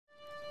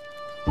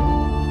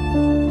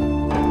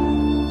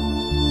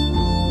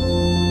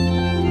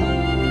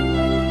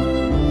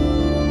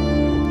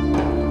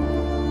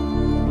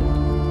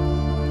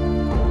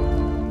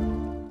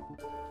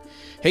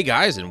Hey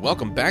guys, and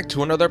welcome back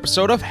to another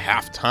episode of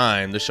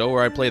Halftime, the show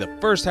where I play the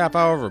first half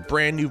hour of a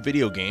brand new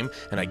video game,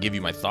 and I give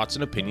you my thoughts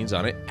and opinions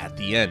on it at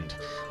the end.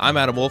 I'm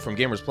Adam Wolf from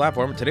Gamers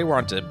Platform, and today we're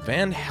on to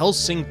Van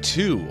Helsing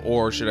 2,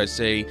 or should I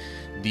say,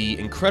 The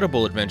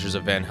Incredible Adventures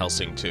of Van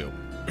Helsing 2.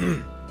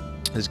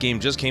 This game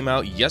just came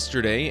out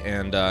yesterday,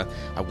 and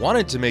I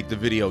wanted to make the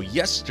video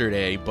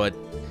yesterday, but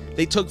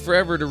they took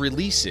forever to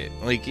release it.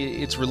 Like,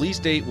 its release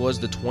date was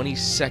the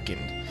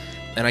 22nd.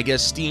 And I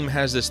guess Steam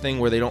has this thing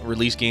where they don't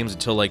release games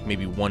until like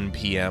maybe 1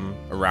 p.m.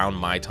 around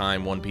my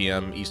time, 1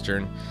 p.m.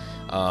 Eastern.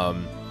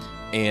 1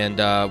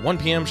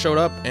 p.m. showed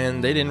up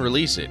and they didn't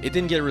release it. It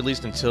didn't get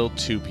released until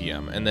 2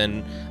 p.m. And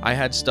then I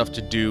had stuff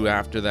to do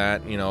after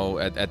that, you know,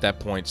 at that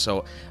point.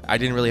 So I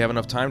didn't really have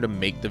enough time to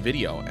make the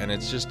video. And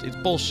it's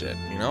bullshit,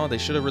 you know? They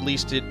should have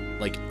released it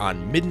like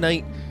on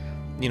midnight,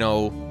 you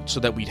know, so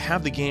that we'd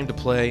have the game to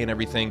play and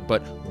everything.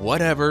 But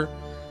whatever,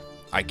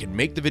 I can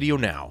make the video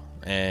now.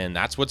 And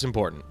that's what's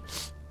important.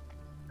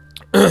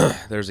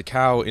 There's a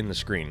cow in the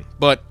screen.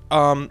 But,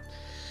 now,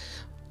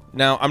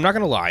 I'm not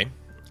going to lie.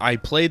 I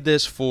played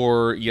this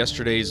for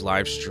yesterday's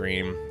live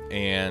stream,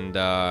 and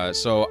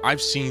so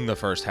I've seen the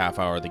first half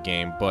hour of the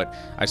game, but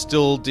I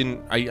still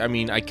didn't... I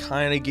mean, I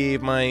kind of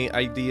gave my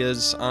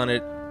ideas on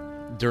it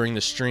during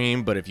the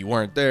stream, but if you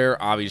weren't there,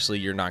 obviously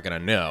you're not going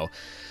to know.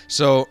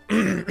 So,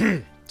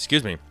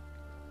 excuse me.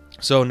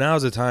 So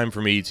now's the time for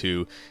me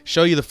to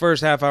show you the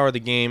first half hour of the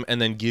game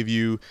and then give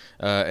you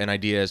an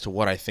idea as to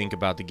what I think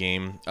about the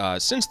game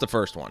since the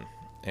first one.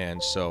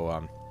 And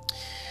so,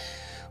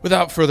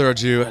 without further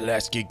ado,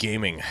 let's get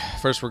gaming.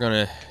 First, we're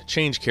going to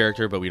change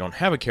character, but we don't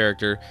have a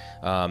character.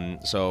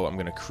 So I'm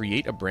going to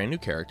create a brand new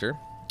character.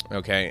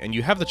 Okay, and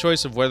you have the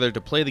choice of whether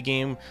to play the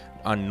game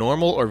on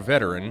normal or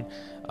veteran,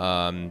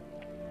 or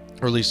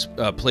at least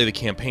play the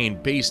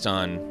campaign based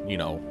on, you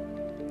know,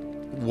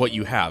 what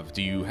you have.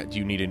 Do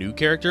you need a new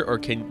character, or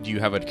do you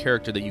have a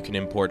character that you can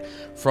import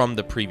from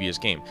the previous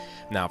game?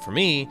 Now for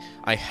me,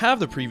 I have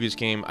the previous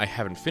game. I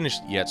haven't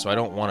finished it yet, so I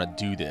don't want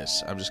to do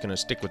this. I'm just going to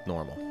stick with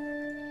normal.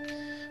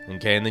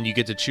 Okay, and then you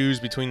get to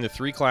choose between the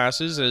three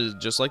classes,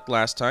 just like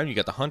last time. You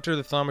got the Hunter,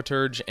 the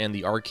Thaumaturge, and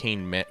the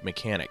Arcane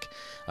Mechanic.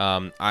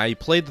 I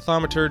played the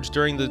Thaumaturge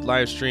during the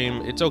live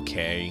stream. It's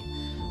okay.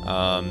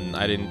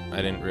 I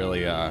didn't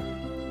really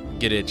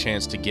get a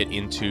chance to get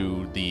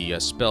into the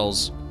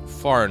spells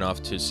far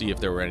enough to see if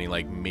there were any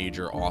like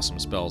major awesome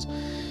spells.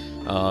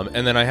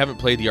 And then I haven't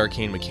played the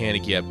Arcane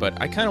Mechanic yet, but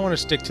I kind of want to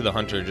stick to the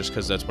Hunter just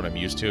because that's what I'm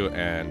used to,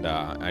 and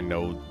I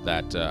know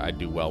that I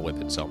do well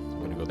with it, so I'm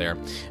going to go there.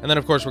 And then,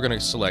 of course, we're going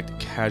to select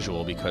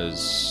Casual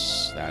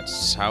because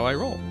that's how I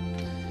roll.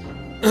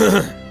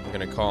 I'm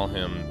going to call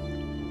him...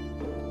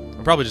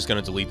 I'm probably just going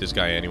to delete this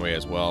guy anyway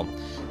as well,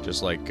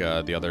 just like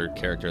the other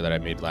character that I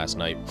made last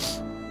night,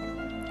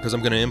 because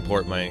I'm going to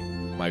import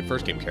my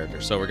first game character.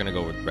 So we're going to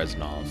go with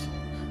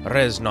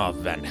Reznov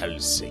Van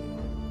Helsing.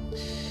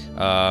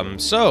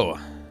 So,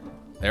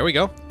 there we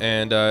go.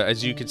 And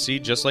as you can see,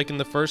 just like in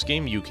the first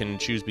game, you can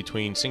choose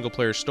between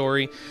single-player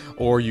story,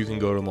 or you can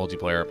go to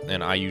multiplayer,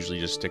 and I usually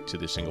just stick to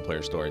the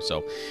single-player story.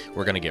 So,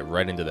 we're going to get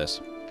right into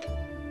this.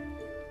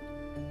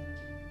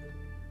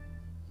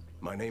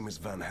 My name is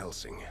Van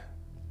Helsing,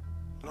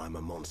 and I'm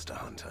a monster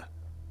hunter.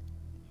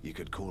 You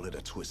could call it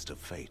a twist of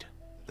fate,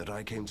 that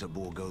I came to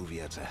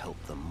Borgovia to help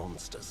the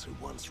monsters who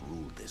once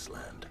ruled this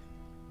land.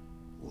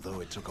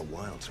 Although it took a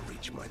while to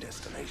reach my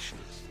destination,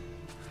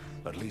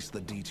 at least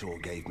the detour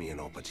gave me an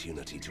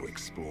opportunity to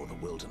explore the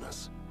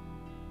wilderness.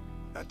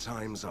 At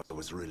times, I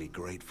was really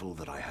grateful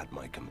that I had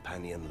my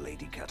companion,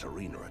 Lady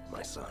Katerina, at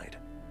my side.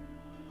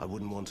 I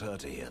wouldn't want her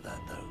to hear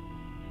that, though.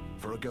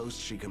 For a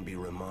ghost, she can be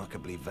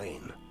remarkably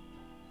vain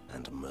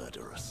and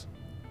murderous.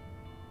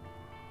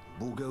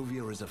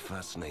 Borgovia is a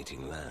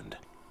fascinating land,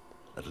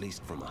 at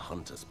least from a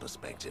hunter's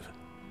perspective.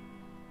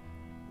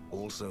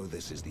 Also,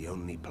 this is the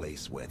only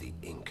place where the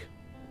ink,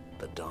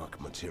 the dark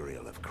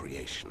material of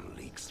creation,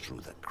 leaks through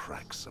the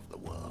cracks of the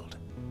world.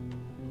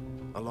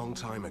 A long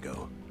time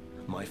ago,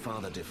 my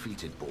father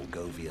defeated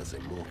Borgovia's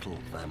immortal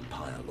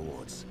vampire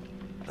lords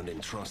and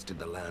entrusted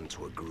the land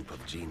to a group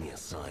of genius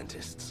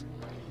scientists.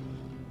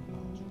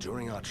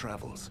 During our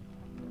travels,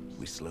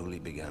 we slowly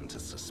began to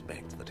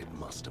suspect that it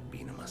must have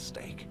been a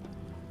mistake.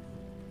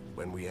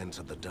 When we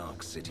entered the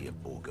dark city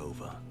of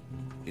Borgova,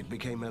 it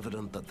became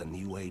evident that the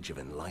new age of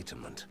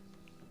enlightenment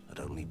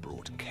had only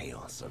brought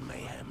chaos and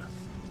mayhem.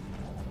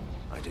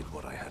 I did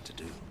what I had to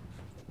do.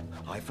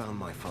 I found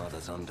my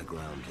father's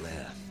underground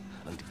lair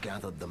and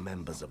gathered the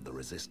members of the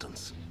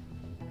resistance,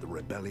 the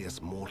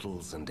rebellious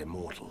mortals and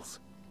immortals,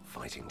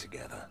 fighting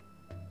together.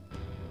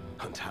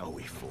 And how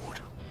we fought.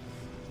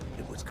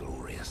 It was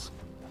glorious.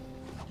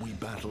 We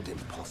battled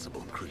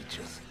impossible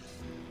creatures.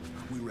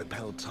 We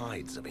repelled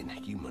tides of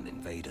inhuman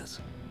invaders.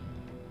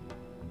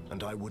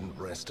 And I wouldn't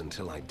rest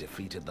until I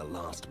defeated the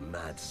last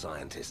mad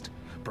scientist,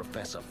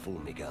 Professor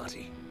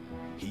Fulmigati.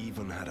 He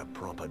even had a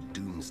proper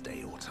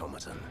doomsday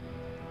automaton.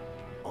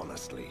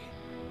 Honestly,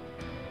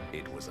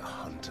 it was a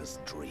hunter's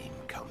dream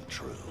come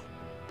true.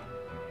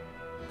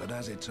 But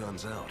as it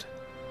turns out,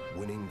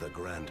 winning the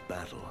grand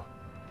battle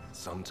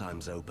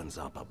sometimes opens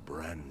up a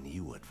brand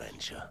new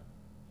adventure.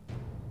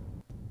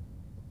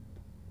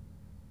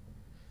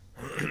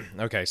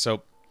 Okay,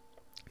 so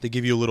they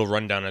give you a little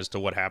rundown as to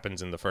what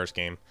happens in the first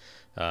game,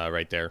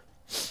 right there.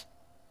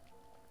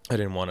 I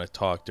didn't want to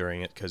talk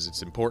during it because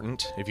it's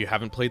important. If you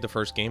haven't played the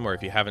first game, or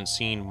if you haven't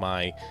seen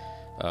my,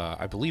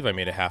 I believe I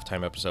made a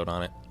halftime episode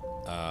on it,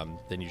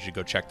 then you should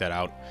go check that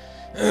out.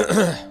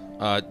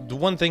 The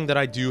one thing that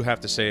I do have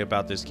to say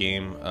about this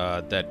game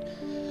that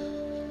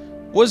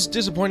was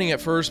disappointing at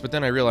first, but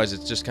then I realized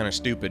it's just kind of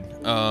stupid.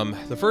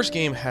 The first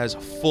game has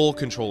full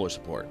controller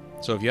support.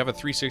 So if you have a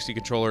 360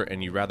 controller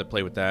and you'd rather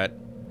play with that,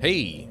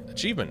 hey,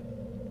 achievement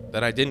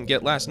that I didn't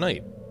get last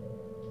night.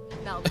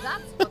 Now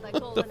that's what I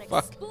call an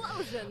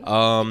explosion. It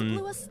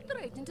blew us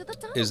straight into the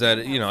tunnel. Is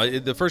that, you know,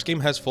 the first game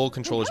has full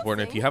controller support,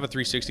 and if you have a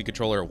 360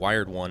 controller, a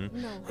wired one,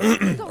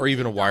 or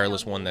even a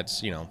wireless one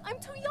that's, you know, I'm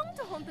too young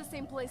to haunt the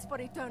same place for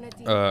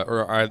eternity.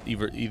 or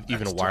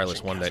even a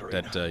wireless one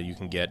that you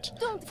can get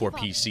for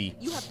PC.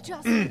 You have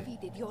just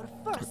defeated your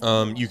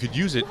first. You could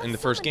use it in the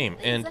first game,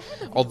 and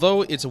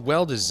although it's a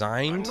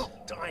well-designed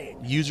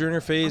user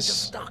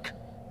interface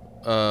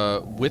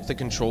with the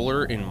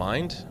controller in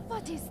mind,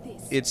 What is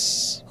this?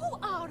 it's Who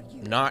are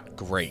you? not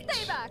great.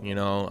 Stay back. You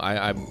know,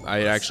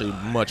 I actually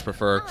much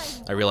prefer.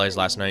 I realized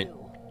last night,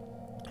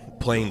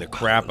 playing the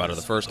crap out of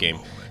the first game,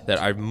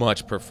 that I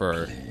much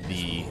prefer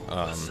the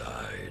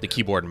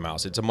keyboard and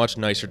mouse. It's a much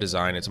nicer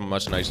design. It's a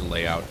much nicer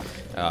layout,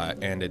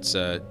 and it's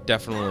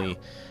definitely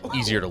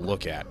easier to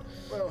look at.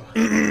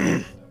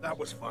 That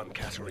was fun,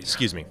 Katerina.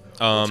 Excuse me.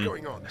 What's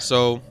going on?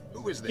 So,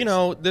 Who is this? you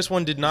know, this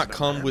one did not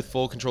come with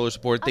full controller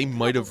support. They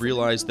might have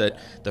realized that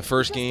the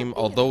first game,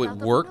 although it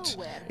worked,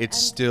 it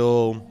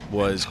still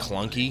was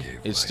clunky.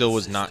 It still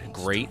was not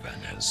great.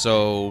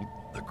 So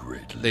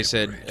they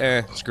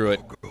said, screw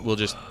it. We'll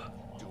just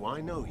Do I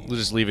know you?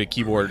 leave it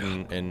keyboard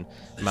and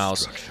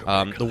mouse.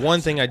 The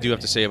one thing I do have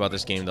to say about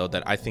this game, though,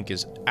 that I think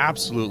is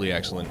absolutely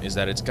excellent, is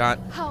that it's got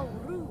How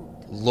rude.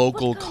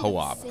 local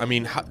co-op. I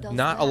mean,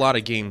 not a lot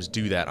of games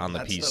do that on the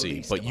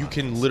PC, but you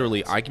can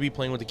literally, I could be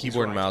playing with the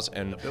keyboard and mouse,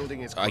 and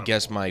I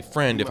guess my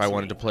friend, if I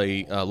wanted to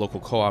play local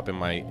co-op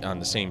on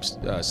the same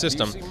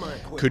system,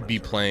 could be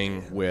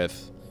playing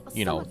with,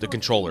 you know, the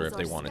controller if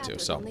they wanted to.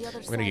 So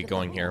I'm gonna get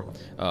going here.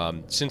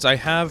 Since I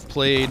have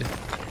played,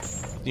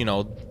 you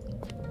know,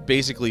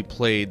 basically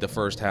played the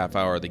first half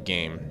hour of the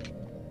game,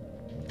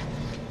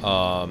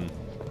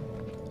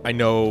 I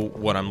know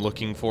what I'm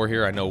looking for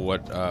here. I know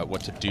what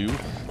to do,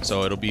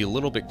 so it'll be a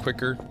little bit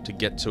quicker to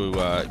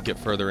get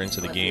further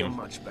into the game.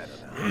 Much better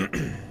now.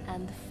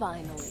 And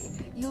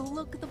finally, you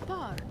look the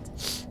part.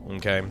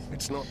 Okay.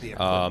 It's not the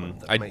equipment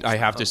that makes I the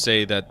have to hunt.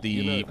 say that the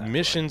You know that,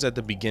 missions at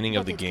the beginning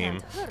of the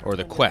game, or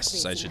the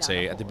quests, I should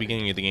say, at the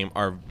beginning of the game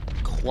are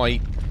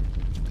quite.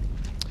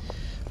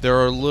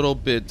 They're a little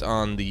bit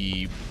on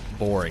the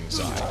boring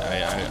side.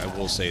 I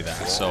will say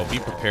that. So be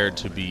prepared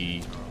to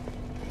be.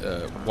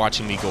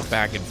 Watching me go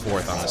back and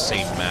forth on the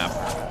same map,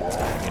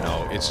 you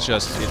know, it's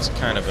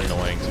kind of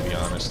annoying, to be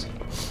honest.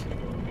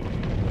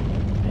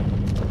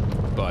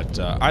 But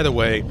either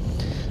way,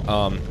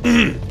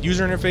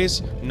 user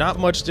interface, not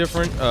much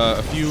different.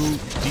 A few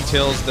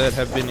details that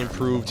have been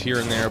improved here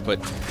and there,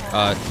 but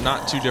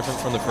not too different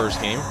from the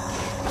first game.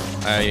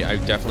 I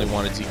definitely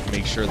wanted to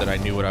make sure that I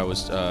knew what I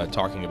was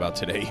talking about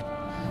today.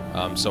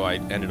 So I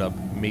ended up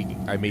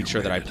I made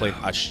sure that I played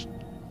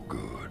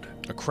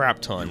a crap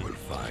ton.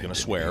 I'm gonna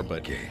swear,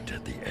 but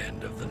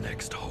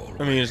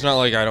I mean, it's not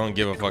like I don't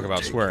give a fuck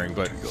about swearing,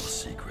 but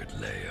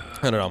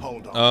I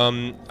don't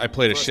know. I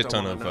played a shit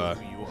ton of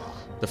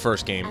the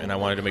first game, and I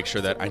wanted to make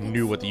sure that I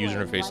knew what the user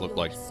interface looked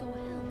like.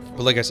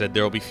 But like I said,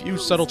 there will be few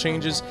subtle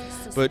changes,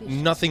 but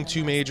nothing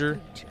too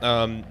major.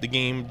 The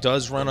game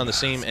does run on the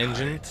same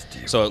engine,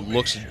 so it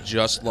looks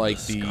just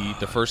like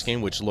the first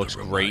game, which looks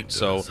great.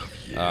 So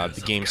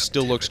the game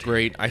still looks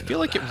great. I feel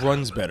like it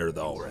runs better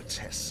though.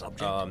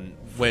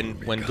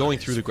 When going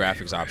through the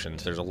graphics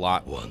options, there's a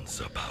lot.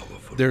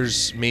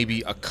 There's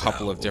maybe a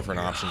couple of different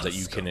options that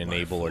you can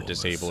enable or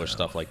disable or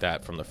stuff like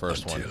that from the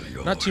first one.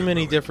 Not too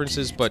many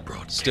differences, but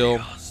still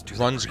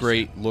runs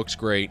great, looks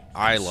great.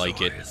 I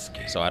like it.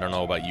 So I don't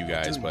know about you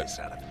guys, but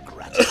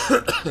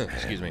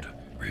excuse me.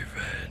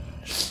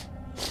 Revenge.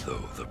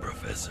 Though the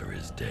professor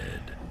is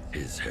dead,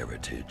 his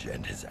heritage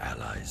and his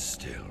allies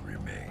still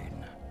remain.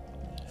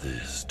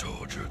 This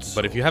tortured soul.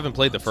 But if you haven't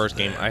played the first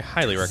game, I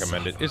highly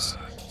recommend it.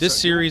 This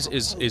series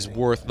is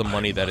worth the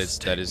money that is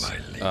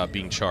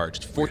being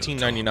charged.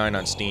 $14.99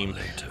 on Steam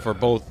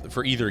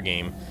for either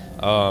game.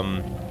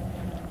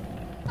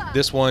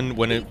 This one,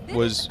 when it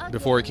was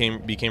before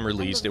it became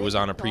released, it was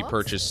on a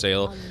pre-purchase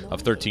sale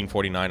of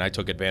 $13.49. I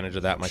took advantage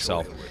of that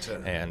myself,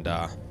 and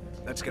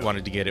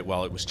wanted to get it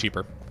while it was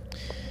cheaper.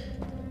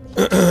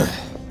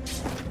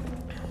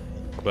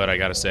 But I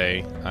gotta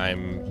say,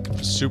 I'm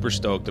super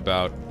stoked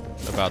about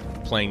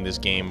playing this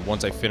game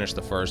once I finish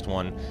the first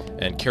one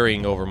and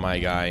carrying over my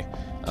guy,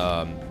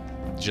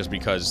 just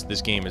because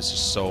this game is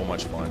just so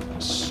much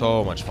fun.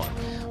 So much fun.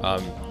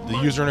 The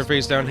user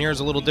interface down here is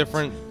a little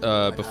different.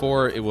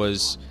 Before it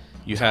was,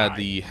 you had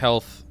the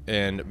health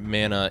and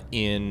mana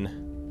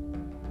in...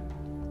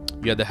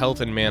 You had the health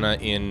and mana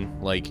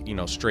in, like, you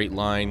know, straight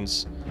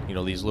lines, you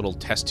know, these little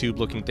test tube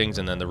looking things,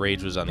 and then the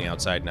rage was on the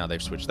outside. Now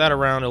they've switched that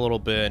around a little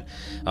bit.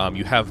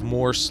 You have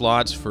more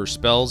slots for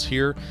spells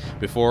here.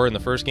 Before, in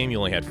the first game, you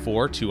only had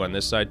 4, 2 on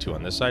this side, 2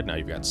 on this side. Now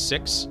you've got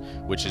 6,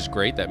 which is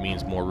great. That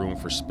means more room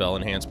for spell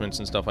enhancements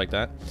and stuff like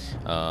that.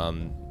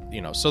 You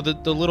know, so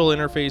the little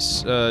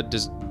interface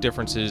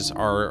differences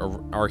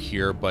are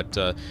here, but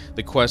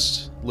the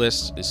quest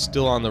list is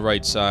still on the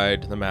right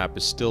side. The map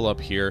is still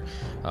up here.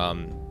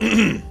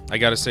 I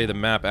gotta say, the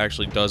map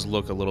actually does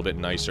look a little bit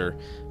nicer.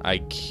 I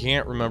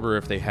can't remember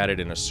if they had it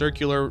in a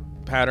circular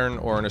pattern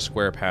or in a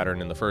square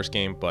pattern in the first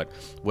game, but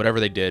whatever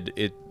they did,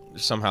 it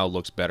somehow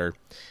looks better.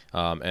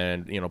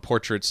 And, you know,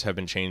 portraits have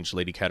been changed.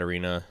 Lady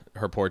Katarina,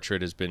 her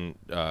portrait has been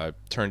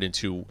turned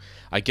into,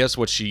 I guess,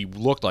 what she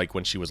looked like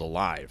when she was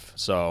alive.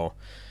 So,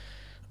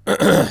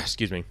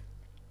 excuse me.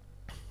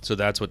 So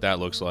that's what that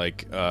looks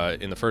like.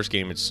 In the first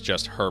game, it's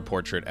just her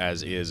portrait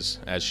as is,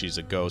 as she's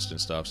a ghost and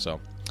stuff. So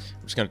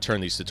I'm just going to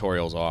turn these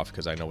tutorials off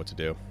because I know what to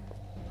do.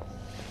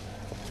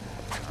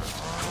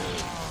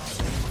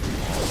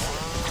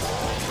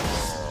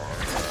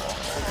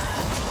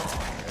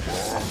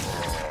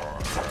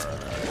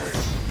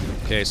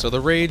 Okay, so the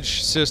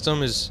rage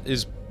system is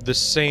the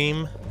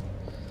same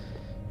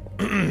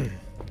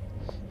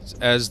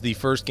as the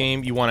first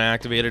game. You want to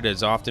activate it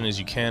as often as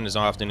you can, as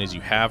often as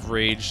you have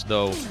rage,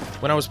 though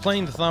when I was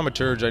playing the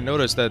Thaumaturge, I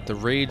noticed that the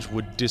rage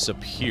would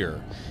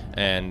disappear,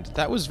 and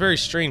that was very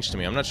strange to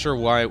me. I'm not sure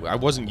why. I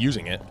wasn't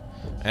using it,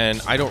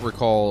 and I don't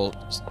recall,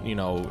 you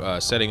know,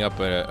 setting up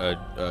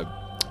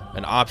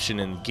an option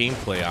in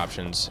gameplay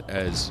options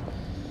as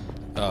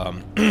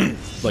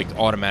like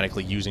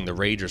automatically using the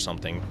rage or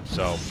something.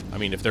 So, I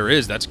mean, if there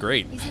is, that's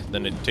great.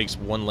 Then it takes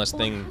one less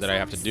thing that I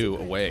have to do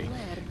away,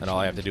 and all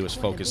I have to do is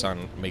focus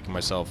on making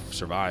myself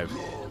survive.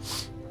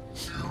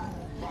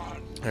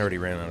 I already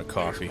ran out of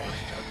coffee.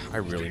 I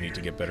really need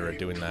to get better at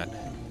doing that.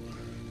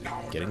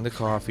 Getting the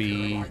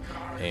coffee,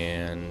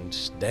 and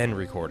then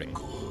recording.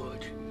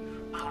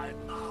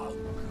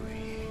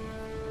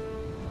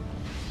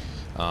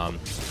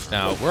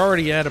 Now, we're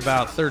already at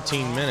about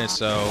 13 minutes,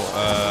 so,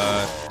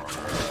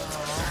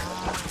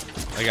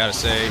 I gotta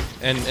say,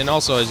 and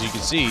also, as you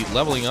can see,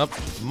 leveling up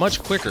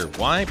much quicker.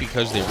 Why?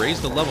 Because they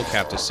raised the level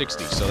cap to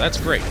 60, so that's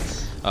great.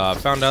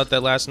 Found out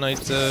that last night,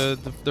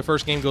 the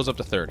first game goes up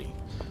to 30.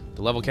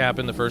 The level cap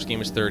in the first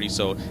game is 30,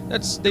 so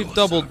they've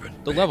doubled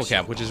the level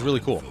cap, which is really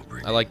cool.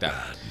 I like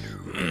that.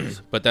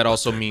 But that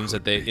also means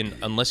that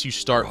unless you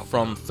start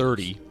from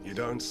 30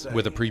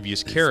 with a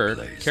previous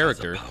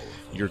character,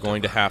 you're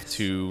going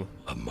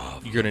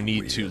to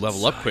need to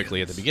level up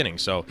quickly at the beginning.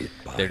 So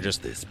they're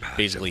just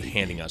basically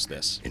handing us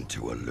this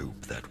into a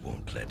loop that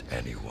won't let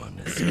anyone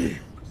escape.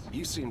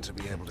 You seem to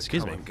be able to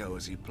come and go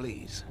as you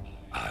please.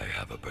 I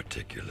have a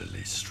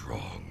particularly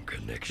strong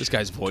connection. This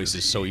guy's voice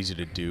is so easy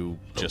to do,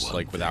 just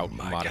like without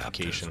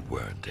modification.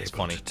 It's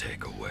funny.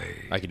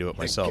 I can do it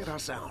myself. Get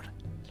us out.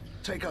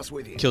 Take us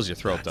with you. Kills your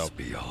throat, though.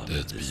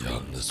 That's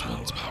beyond this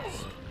one's power.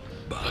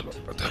 But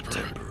a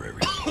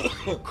temporary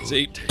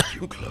could take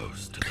you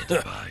close to the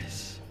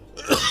device.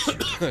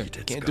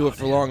 Can't do it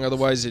for long,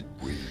 otherwise it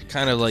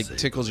kind of like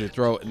tickles your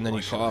throat and then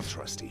you cough.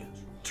 Trust you.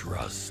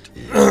 Trust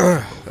is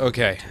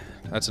okay,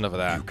 that's enough of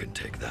that. You can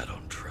take that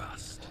on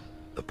trust.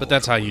 But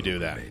that's how you do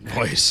that,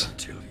 boys.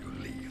 Until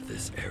you leave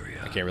this area.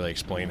 I can't really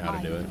explain how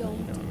to do it. You know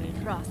what I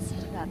mean?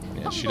 Trust that.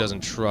 Yeah, she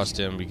doesn't trust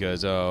him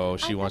because, oh,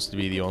 she wants to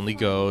be the only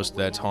ghost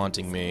that's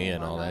haunting me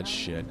and all that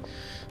shit.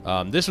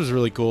 This was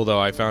really cool, though.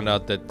 I found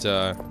out that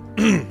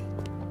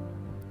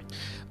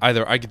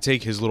either I could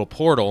take his little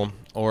portal,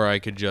 or I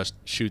could just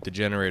shoot the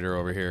generator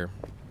over here.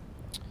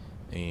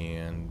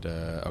 And,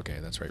 okay,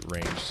 that's right,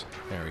 ranged.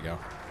 There we go.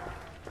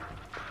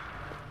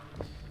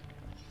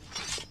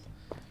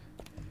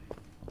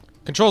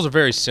 Controls are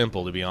very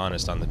simple, to be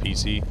honest, on the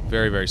PC.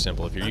 Very, very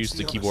simple. If you're used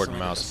to keyboard and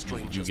mouse,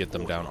 you get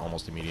them down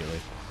almost immediately.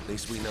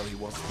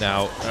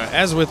 Now,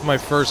 as with my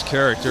first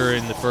character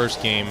in the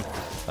first game,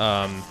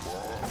 I'm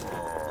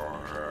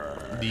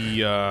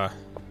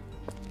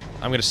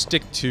going to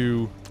stick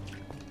to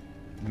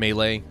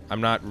melee.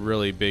 I'm not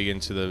really big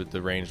into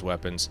the ranged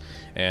weapons.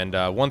 And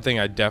one thing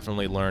I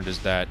definitely learned is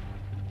that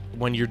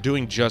when you're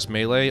doing just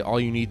melee, all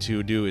you need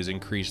to do is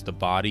increase the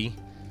body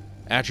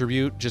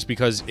attribute, just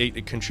because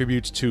it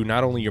contributes to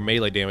not only your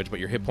melee damage, but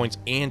your hit points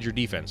and your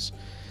defense.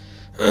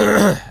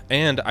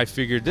 And I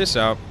figured this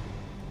out.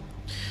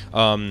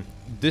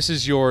 This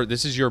is your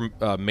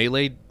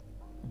melee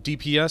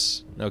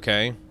DPS,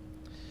 okay?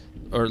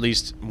 Or at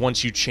least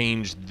once you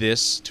change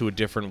this to a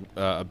different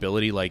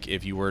ability, like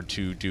if you were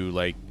to do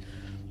like,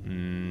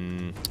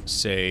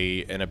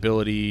 say, an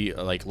ability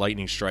like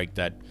Lightning Strike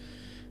that,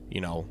 you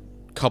know,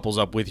 couples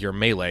up with your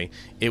melee,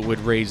 it would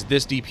raise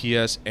this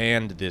DPS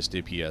and this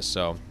DPS.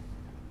 So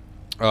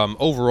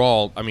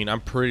overall, I mean, I'm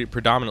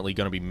predominantly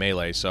going to be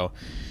melee, so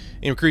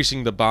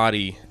increasing the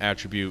body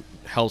attribute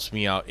helps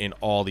me out in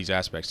all these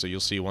aspects. So you'll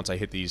see once I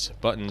hit these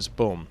buttons,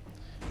 boom,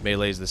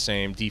 melee is the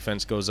same,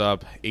 defense goes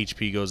up,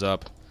 HP goes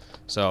up.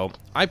 So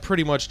I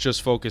pretty much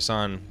just focus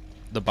on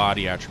the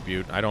body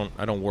attribute. I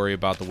don't worry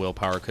about the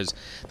willpower, because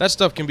that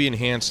stuff can be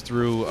enhanced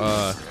through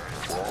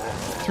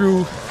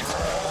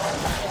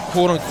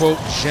quote unquote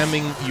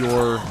gemming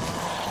your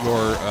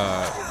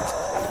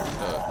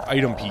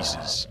item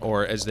pieces,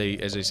 or as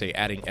they say,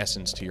 adding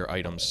essence to your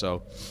items.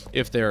 So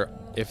if they're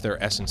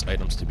essence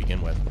items to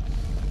begin with.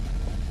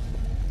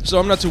 So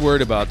I'm not too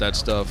worried about that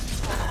stuff.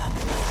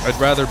 I'd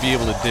rather be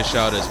able to dish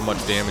out as much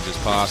damage as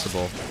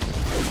possible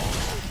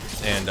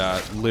and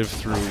live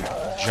through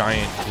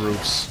giant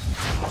groups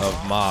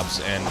of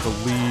mobs. And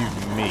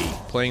believe me,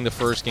 playing the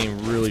first game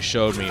really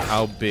showed me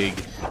how big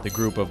the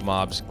group of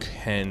mobs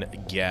can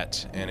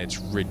get, and it's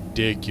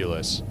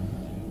ridiculous.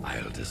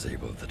 I'll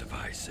disable the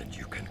device and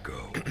you can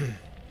go.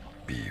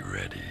 Be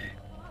ready.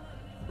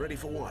 Ready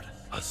for what?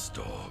 A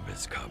storm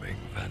is coming,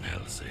 Van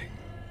Helsing.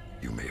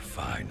 You may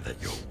find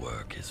that your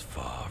work is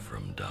far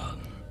from done.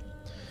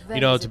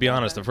 You know, to be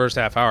honest, the first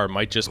half hour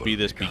might just be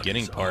this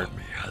beginning part.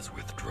 Has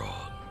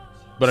withdrawn.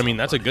 But I mean,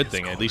 that's a good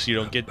thing. At least you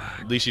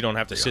don't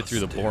have to sit through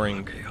the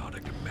boring,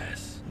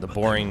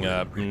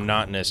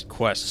 monotonous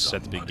quests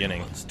at the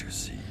beginning.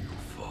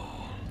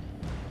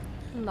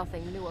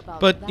 Nothing new about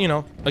But, that. you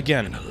know,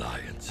 again,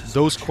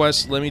 those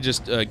quests, let me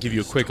just give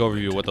you a quick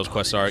overview of what those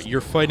quests are.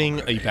 You're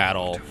fighting a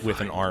battle with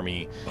an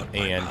army,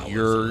 and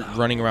you're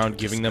running around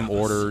giving them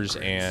orders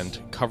and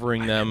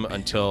covering them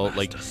until,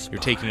 like, you're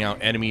taking out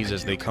enemies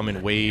as they come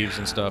in waves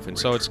and stuff. And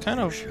so it's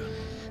kind of...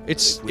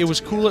 It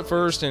was cool at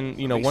first, and,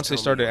 you know, once they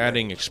started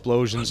adding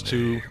explosions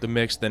to the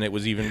mix, then it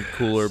was even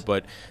cooler,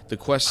 but the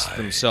quests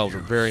themselves are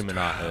very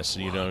monotonous.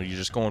 You know, you're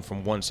just going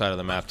from one side of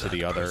the map to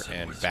the other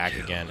and back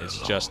again. It's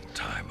just...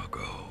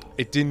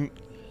 It didn't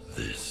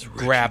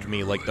grab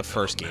me like the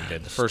first game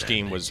did. The first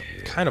game was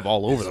kind of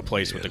all over the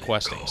place with the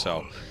questing,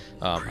 so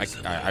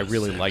I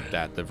really like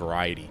that, the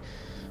variety.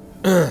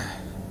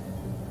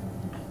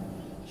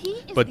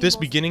 But this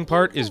beginning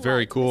part is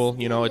very cool.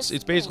 You know, it's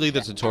basically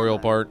the tutorial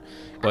part,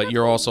 but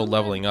you're also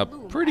leveling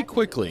up pretty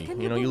quickly.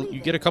 You know, you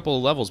get a couple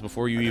of levels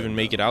before you even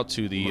make it out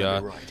to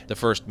the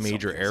first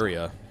major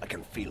area. I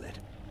can feel it.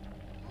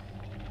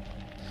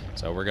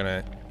 So we're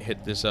gonna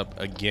hit this up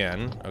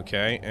again,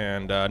 okay?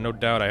 And no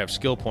doubt I have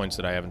skill points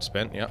that I haven't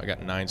spent. Yeah, I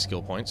got 9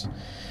 skill points.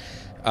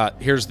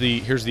 Here's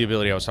the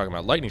ability I was talking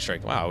about, Lightning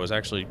Strike. Wow, it was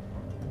actually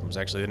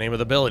the name of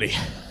the ability.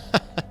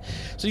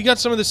 So you got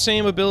some of the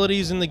same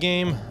abilities in the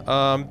game.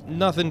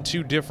 Nothing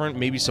too different.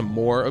 Maybe some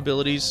more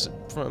abilities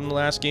from the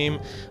last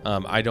game.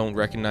 I don't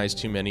recognize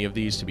too many of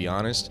these, to be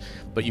honest.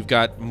 But you've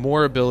got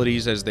more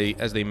abilities, as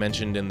they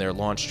mentioned in their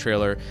launch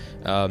trailer.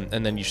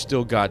 And then you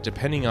still got,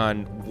 depending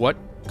on what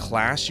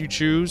class you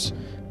choose,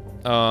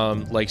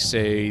 like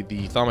say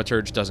the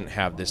Thaumaturge doesn't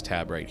have this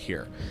tab right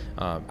here.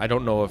 I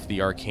don't know if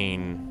the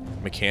Arcane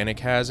Mechanic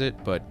has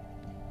it, but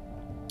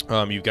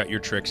you've got your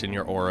tricks and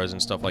your auras and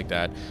stuff like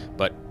that,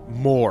 but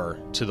more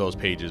to those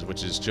pages,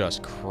 which is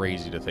just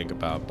crazy to think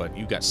about. But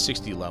you've got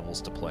 60 levels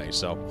to play,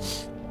 so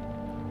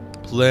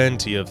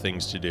plenty of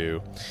things to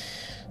do.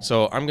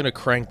 So I'm gonna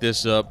crank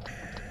this up.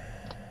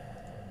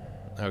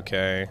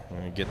 Okay, I'm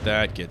gonna get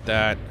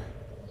that,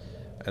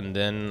 and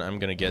then I'm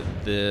gonna get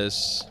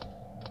this.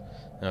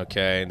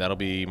 Okay, that'll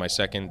be my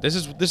second. This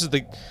is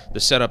the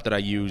setup that I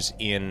use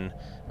in.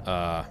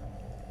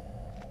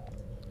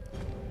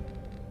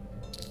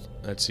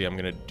 Let's see, I'm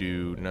gonna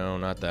do... No,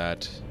 not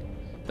that.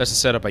 That's the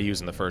setup I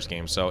used in the first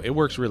game, so it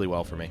works really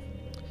well for me.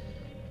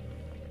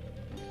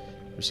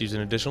 Receives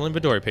an additional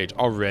inventory page.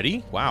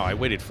 Already? Wow, I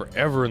waited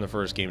forever in the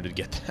first game to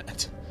get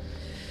that.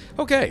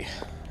 Okay.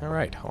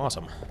 Alright,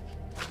 awesome.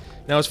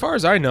 Now, as far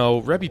as I know,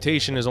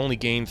 reputation is only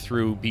gained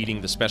through beating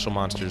the special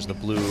monsters, the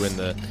blue and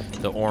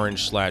the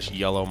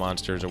orange/yellow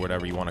monsters, or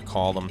whatever you want to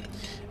call them.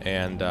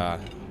 And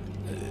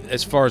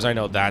as far as I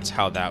know, that's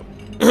how that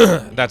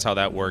that's how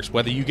that works.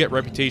 Whether you get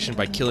reputation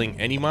by killing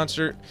any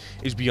monster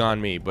is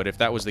beyond me, but if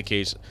that was the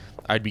case,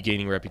 I'd be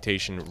gaining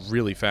reputation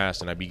really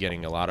fast, and I'd be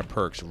getting a lot of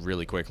perks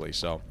really quickly.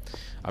 So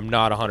I'm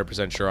not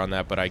 100% sure on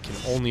that, but I can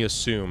only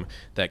assume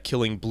that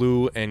killing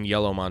blue and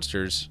yellow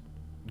monsters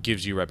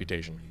gives you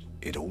reputation.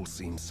 It all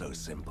seems so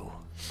simple.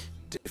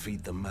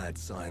 Defeat the mad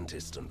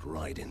scientist and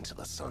ride into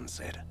the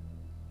sunset.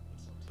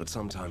 But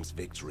sometimes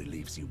victory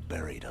leaves you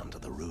buried under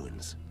the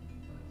ruins.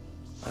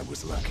 I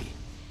was lucky.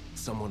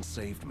 Someone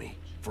saved me.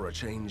 For a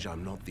change,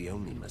 I'm not the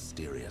only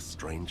mysterious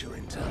stranger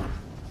in town.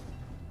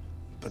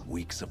 But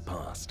weeks have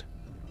passed,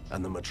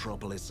 and the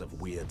metropolis of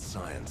weird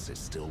science is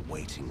still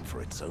waiting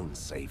for its own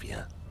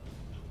savior.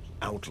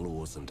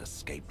 Outlaws and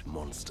escaped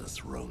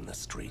monsters roam the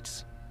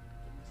streets.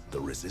 The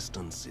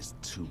resistance is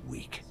too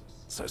weak,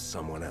 so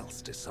someone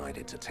else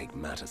decided to take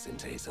matters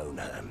into his own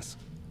hands.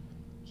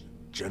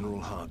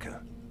 General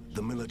Harker,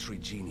 the military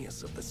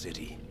genius of the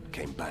city,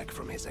 came back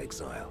from his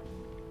exile.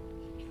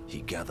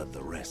 He gathered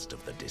the rest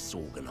of the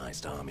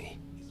disorganized army.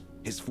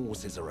 His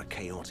forces are a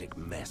chaotic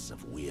mess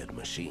of weird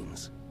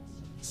machines.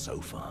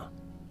 So far,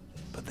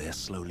 but they're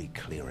slowly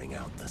clearing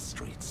out the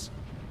streets.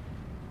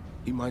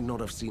 He might not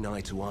have seen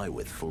eye to eye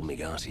with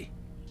Fulmigati,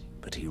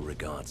 but he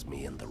regards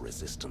me and the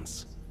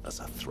Resistance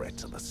as a threat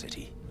to the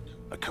city.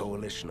 A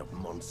coalition of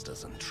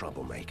monsters and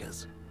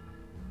troublemakers.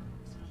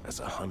 As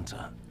a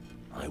hunter,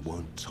 I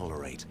won't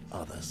tolerate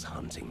others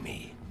hunting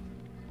me.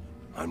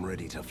 I'm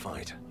ready to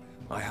fight.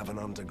 I have an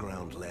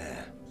underground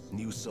lair,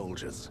 new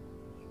soldiers,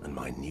 and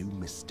my new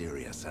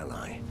mysterious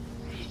ally.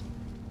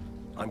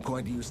 I'm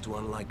quite used to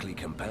unlikely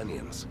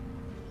companions,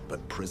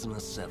 but Prisoner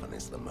 7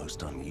 is the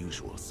most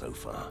unusual so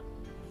far.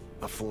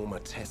 A former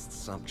test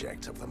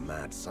subject of the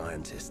mad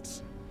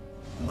scientists,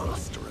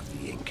 master of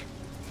the ink.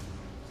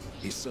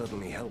 He's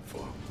certainly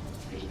helpful,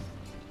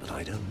 but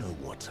I don't know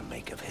what to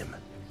make of him.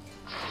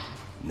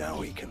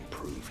 Now he can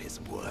prove his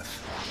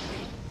worth.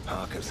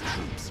 Harker's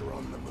troops are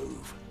on the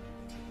move.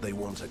 They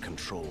want to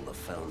control the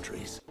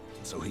foundries,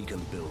 so he can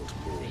build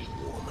more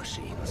war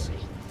machines.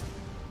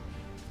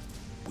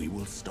 We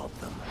will stop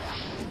them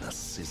in the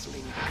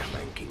sizzling,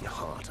 clanking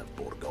heart of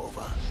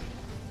Borgova.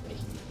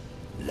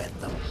 Let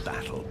the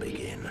battle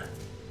begin.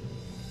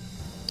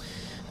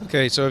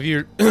 Okay, so if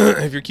you're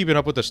if you're keeping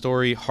up with the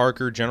story,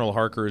 Harker, General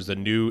Harker, is the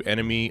new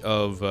enemy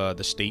of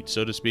the state,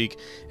 so to speak.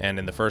 And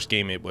in the first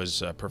game, it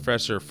was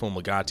Professor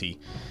Fumigati,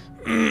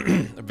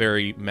 a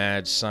very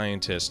mad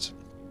scientist.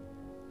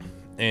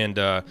 And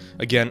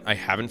again, I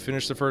haven't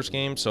finished the first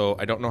game, so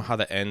I don't know how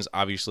that ends.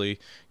 Obviously,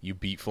 you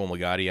beat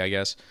Fumigati, I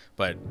guess,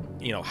 but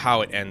you know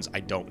how it ends, I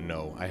don't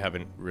know. I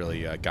haven't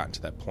really gotten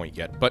to that point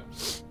yet, but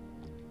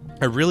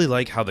I really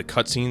like how the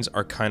cutscenes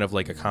are kind of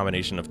like a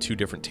combination of two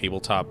different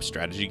tabletop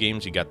strategy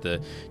games. You got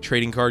the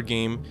trading card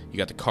game, you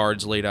got the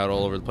cards laid out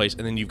all over the place,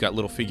 and then you've got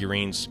little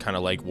figurines kind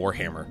of like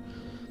Warhammer.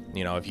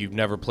 You know, if you've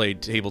never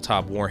played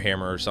tabletop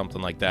Warhammer or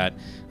something like that,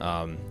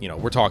 you know,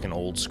 we're talking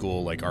old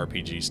school like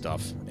RPG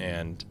stuff,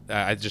 and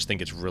I just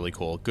think it's really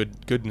cool.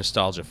 Good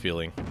nostalgia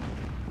feeling.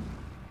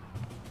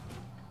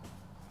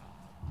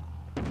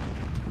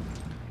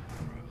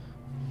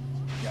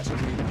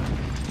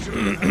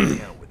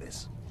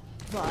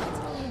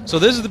 So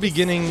this is the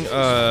beginning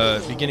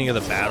of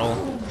the battle,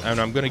 and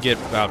I'm gonna get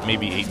about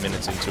maybe 8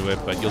 minutes into it,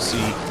 but you'll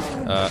see,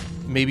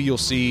 maybe you'll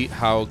see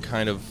how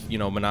kind of, you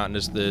know,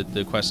 monotonous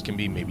the quest can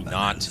be, maybe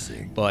not,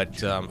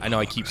 but I know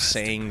I keep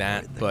saying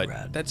that,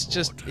 but that's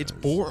just, it's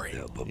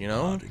boring, you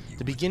know?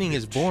 The beginning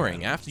is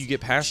boring. After you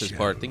get past this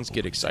part, things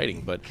get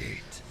exciting, but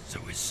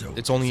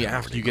it's only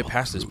after you get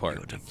past this part.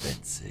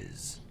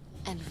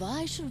 And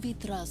why should we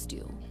trust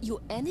you,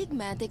 you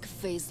enigmatic,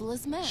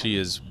 faceless man? She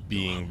is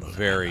being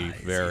very,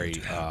 very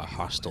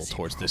hostile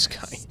towards this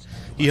guy.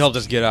 He helped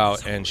us get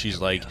out, and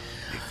she's like,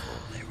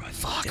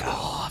 fuck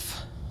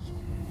off.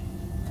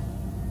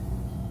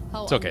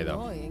 It's okay, though.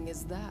 How annoying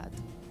is that?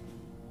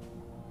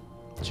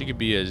 She could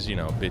be as, you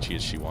know, bitchy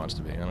as she wants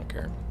to be. I don't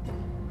care.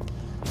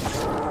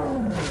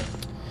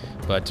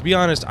 But to be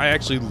honest, I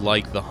actually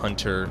like the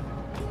hunter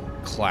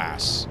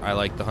class. I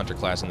like the hunter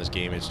class in this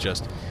game. It's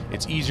just,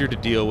 it's easier to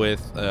deal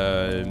with.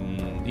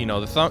 You know,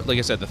 like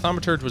I said, the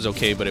thaumaturge was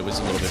okay, but it was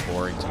a little bit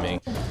boring to me.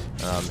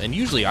 And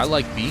usually I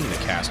like being the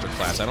caster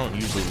class. I don't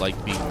usually like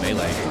being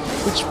melee,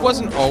 which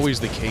wasn't always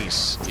the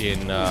case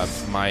in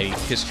my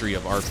history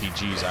of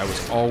RPGs. I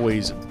was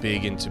always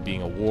big into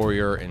being a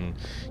warrior and,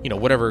 you know,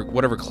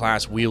 whatever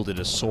class wielded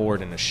a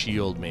sword and a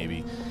shield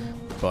maybe.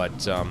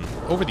 But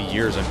over the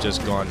years, I've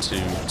just gone to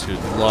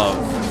love.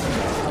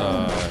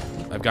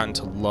 I've gotten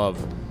to love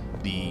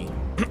the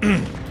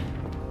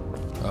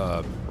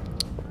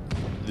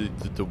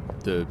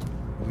the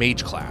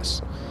mage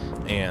class,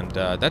 and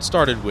that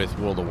started with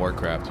World of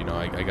Warcraft. You know,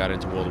 I got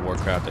into World of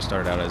Warcraft. I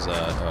started out as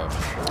a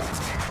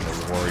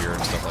warrior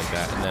and stuff like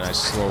that, and then I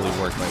slowly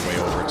worked my way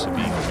over to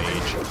being a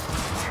mage.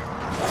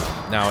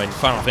 Now in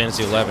Final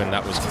Fantasy XI,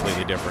 that was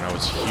completely different. I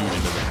was huge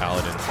into the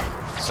paladin,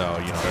 so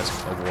you know that's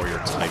a warrior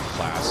type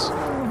class.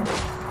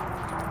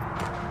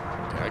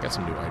 I got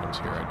some new items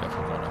here. I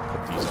definitely want to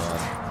put these on.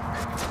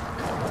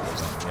 Can't put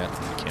those on yet.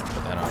 Can't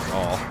put that on at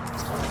all.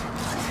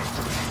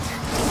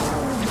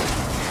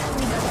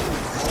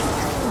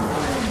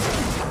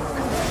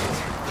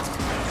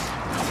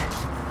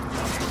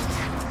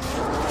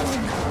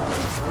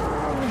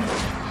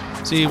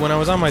 See, when I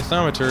was on my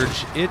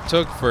thaumaturge, it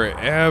took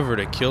forever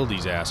to kill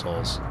these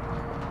assholes.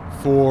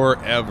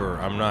 Forever.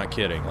 I'm not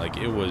kidding. Like,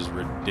 it was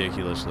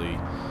ridiculously...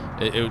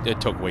 It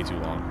took way too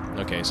long.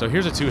 Okay, so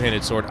here's a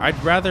two-handed sword. I'd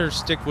rather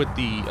stick with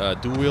the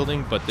dual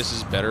wielding, but this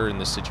is better in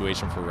this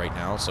situation for right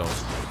now, so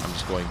I'm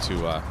just going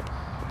to,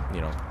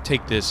 you know,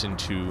 take this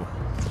into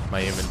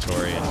my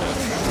inventory. And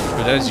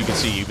but as you can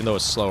see, even though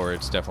it's slower,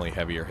 it's definitely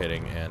heavier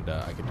hitting, and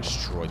I can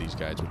destroy these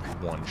guys with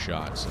one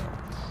shot. So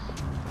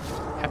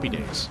happy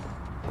days.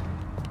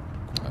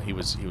 He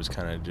was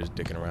kind of just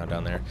dicking around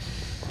down there.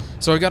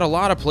 So I got a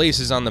lot of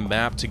places on the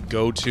map to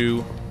go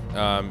to.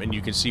 And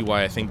you can see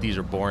why I think these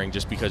are boring,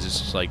 just because it's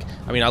just like,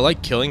 I mean, I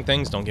like killing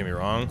things, don't get me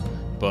wrong,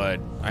 but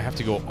I have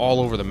to go all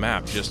over the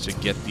map just to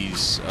get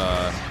these,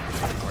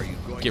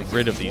 get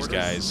rid of these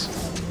guys.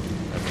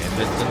 Okay, and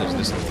then there's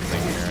this little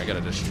thing here. I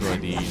gotta destroy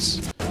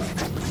these.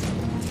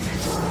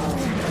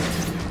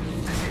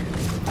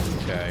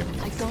 Okay.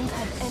 I don't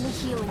have any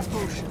healing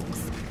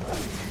potions.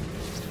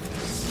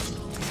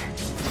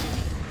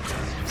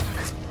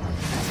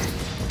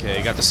 Okay,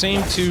 Okay, got the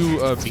same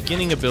two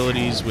beginning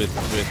abilities with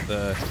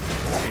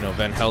you know,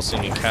 Van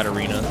Helsing and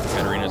Katarina.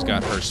 Katarina's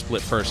got her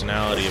split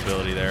personality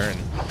ability there, and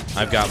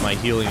I've got my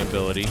healing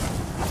ability. I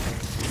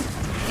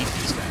hate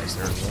these guys,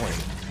 they're annoying.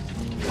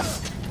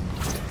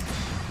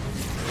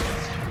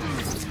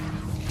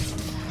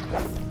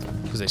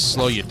 Because they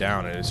slow you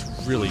down, and it's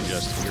really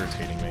just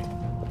irritating me.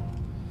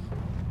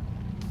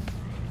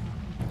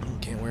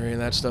 Can't wear any of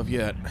that stuff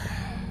yet.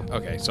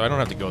 Okay, so I don't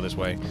have to go this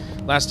way.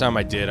 Last time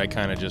I did, I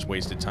kind of just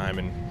wasted time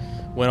and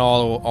went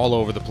all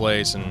over the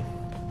place and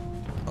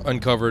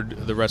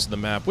uncovered the rest of the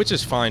map, which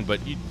is fine,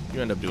 but you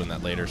end up doing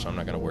that later, so I'm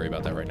not going to worry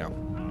about that right now.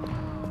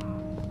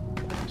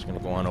 Just going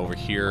to go on over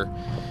here,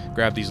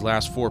 grab these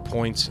last 4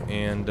 points,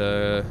 and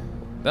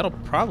that'll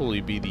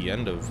probably be the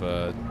end of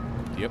the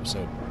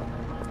episode.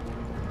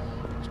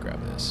 Let's grab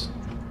this.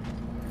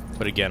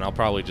 But again, I'll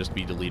probably just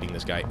be deleting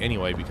this guy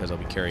anyway because I'll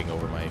be carrying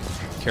over my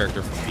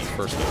character from the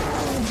first game.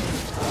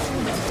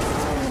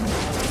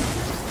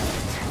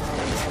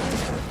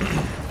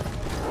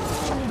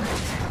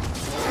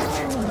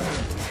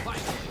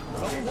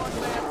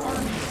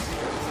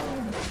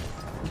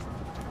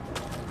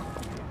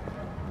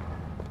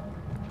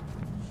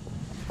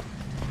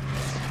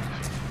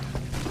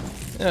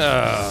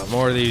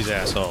 More of these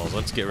assholes.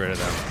 Let's get rid of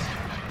them.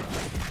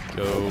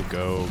 Go,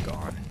 go,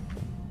 gone.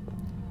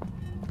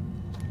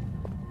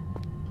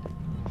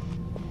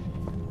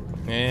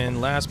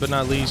 And last but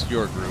not least,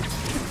 your group.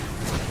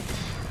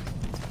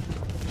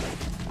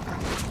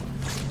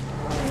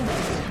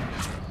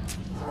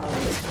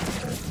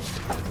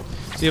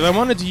 See, if I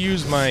wanted to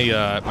use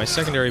my my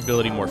secondary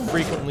ability more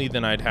frequently,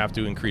 then I'd have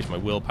to increase my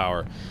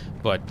willpower.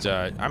 But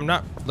I'm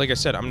not, like I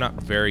said, I'm not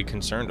very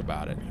concerned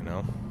about it, you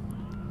know?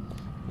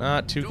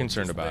 Not too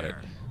concerned about it.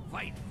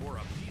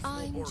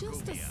 I'm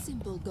just a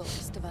simple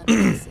ghost of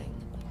Helsing.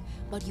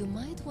 But you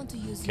might want to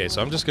use. Okay,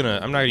 so I'm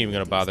not even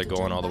gonna bother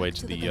going all the way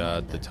to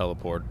the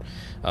teleport.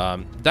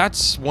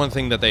 That's one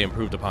thing that they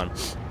improved upon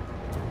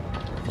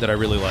that I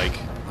really like.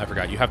 I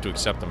forgot, you have to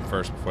accept them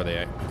first before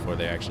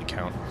they actually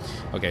count.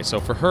 Okay, so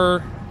for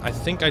her, I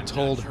think I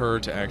told her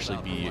to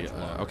actually be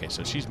okay,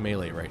 so she's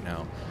melee right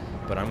now,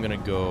 but I'm gonna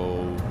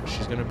go,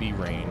 she's gonna be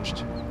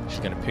ranged, she's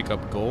gonna pick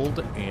up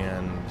gold,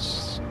 and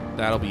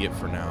that'll be it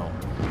for now.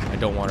 I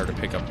don't want her to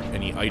pick up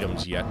any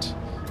items yet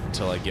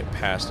until I get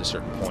past a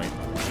certain point.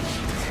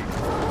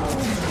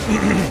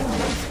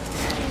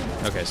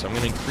 Okay, so I'm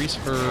going to increase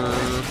her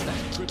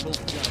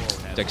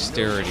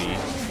dexterity,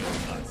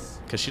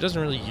 because she doesn't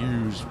really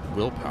use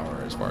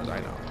willpower as far as I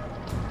know.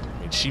 I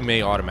mean, she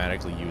may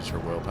automatically use her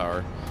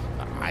willpower.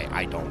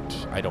 I don't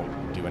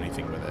do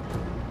anything with it.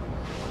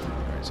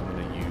 Alright, so I'm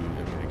going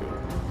to go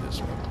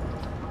this way.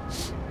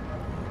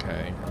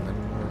 Okay, and then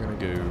we're going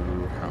to go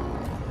how?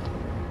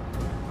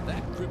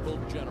 That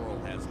crippled general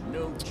has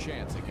no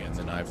chance against.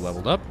 And then I've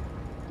leveled up.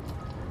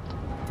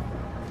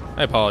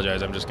 I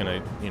apologize, I'm just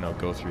gonna, you know,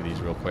 go through these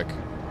real quick.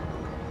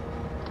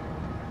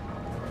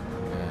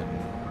 And then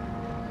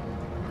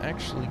I'm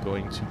actually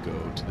going to go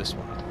to this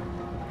one.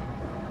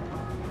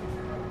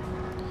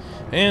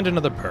 And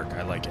another perk,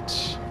 I like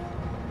it.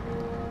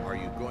 Are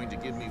you going to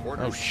give me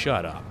orders? Oh,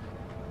 shut up.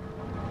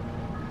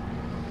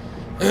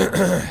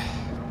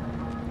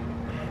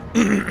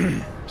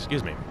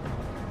 Excuse me.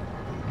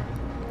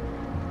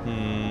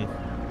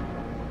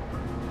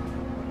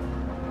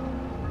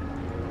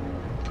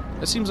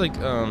 That seems like, it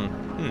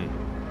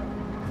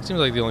seems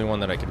like the only one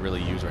that I could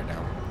really use right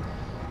now.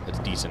 That's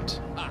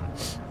decent.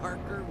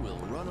 Parker will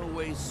run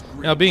away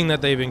screaming. Now, being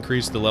that they've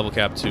increased the level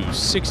cap to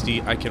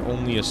 60, I can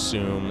only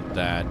assume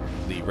that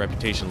the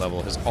reputation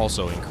level has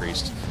also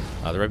increased.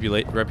 The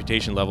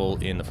reputation level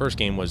in the first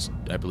game was,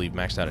 I believe,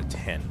 maxed out at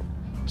 10.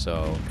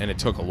 So, and it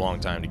took a long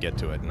time to get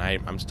to it, and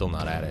I'm still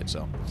not at it,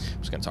 so I'm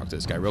just gonna talk to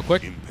this guy real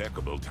quick.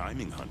 Impeccable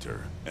timing,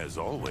 Hunter, as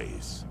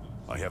always.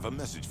 I have a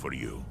message for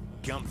you.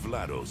 Count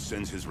Vlados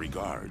sends his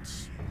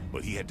regards,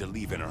 but he had to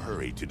leave in a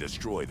hurry to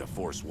destroy the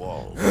force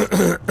walls.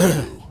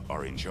 You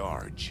are in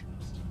charge.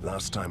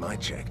 Last time I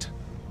checked,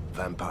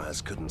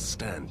 vampires couldn't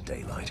stand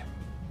daylight.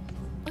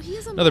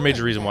 Another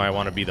major reason why I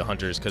want to be the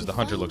Hunter is because the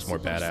Hunter looks more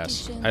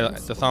badass.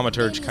 The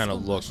Thaumaturge kind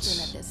of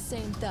looked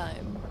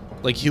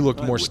like he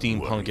looked more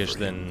steampunkish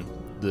than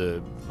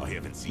the,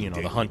 you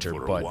know, the Hunter,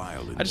 but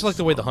I just like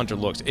the way the Hunter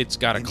looks. It's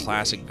got a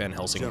classic Van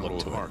Helsing look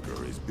to it.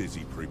 Parker is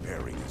busy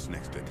preparing his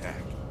next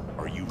attack.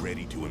 Are you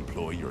ready to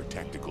employ your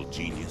tactical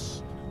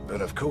genius?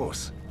 But of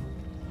course,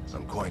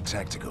 I'm quite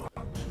tactical,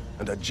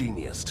 and a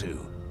genius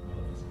too.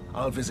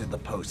 I'll visit the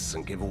posts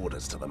and give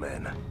orders to the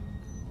men.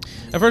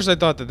 At first I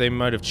thought that they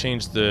might have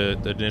changed the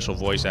initial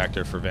voice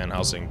actor for Van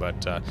Helsing,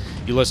 but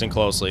you listen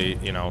closely,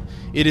 you know,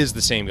 it is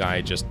the same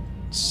guy, just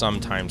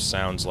sometimes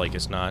sounds like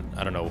it's not.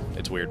 I don't know,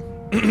 it's weird.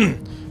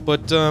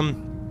 But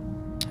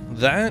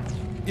that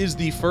is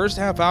the first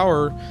half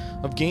hour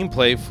of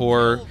gameplay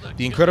for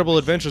The Incredible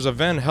Adventures of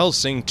Van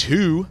Helsing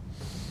 2.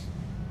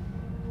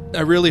 I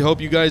really hope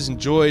you guys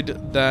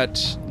enjoyed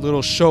that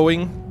little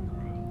showing.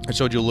 I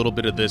showed you a little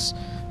bit of this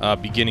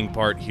beginning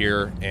part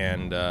here,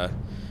 and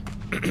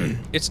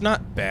It's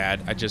not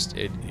bad.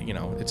 You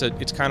know, it's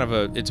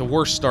a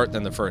worse start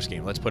than the first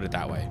game. Let's put it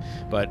that way.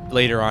 But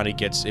later on,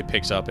 it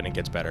picks up and it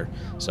gets better.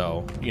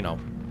 So, you know,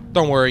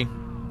 don't worry.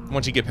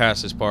 Once you get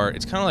past this part,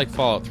 it's kind of like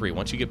Fallout 3.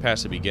 Once you get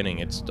past the beginning,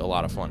 it's a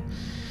lot of fun.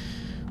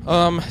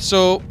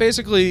 So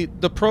basically,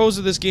 the pros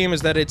of this game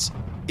is that it's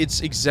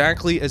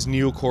exactly as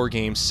Neocore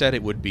Games said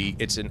it would be.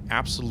 It's an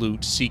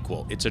absolute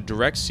sequel. It's a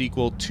direct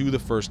sequel to the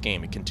first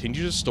game. It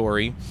continues the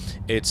story.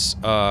 It's,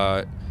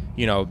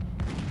 you know,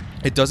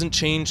 it doesn't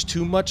change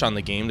too much on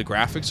the game. The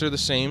graphics are the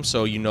same,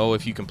 so you know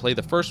if you can play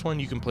the first one,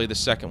 you can play the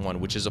second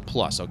one, which is a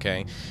plus,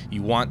 okay?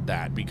 You want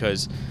that,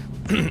 because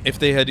if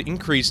they had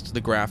increased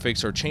the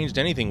graphics or changed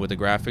anything with the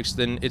graphics,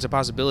 then it's a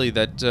possibility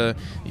that,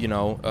 you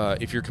know,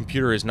 if your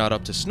computer is not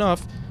up to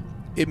snuff,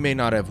 it may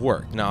not have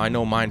worked. Now, I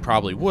know mine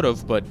probably would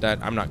have, but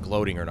that I'm not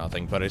gloating or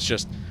nothing, but it's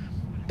just...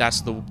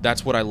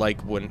 That's what I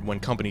like when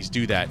companies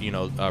do that. You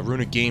know,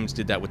 Runic Games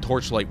did that with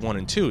Torchlight 1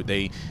 and 2.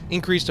 They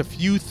increased a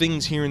few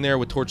things here and there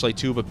with Torchlight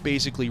 2, but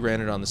basically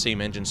ran it on the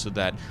same engine so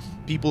that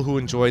people who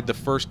enjoyed the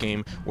first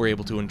game were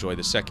able to enjoy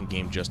the second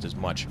game just as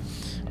much.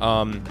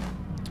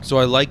 So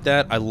I like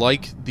that. I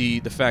like the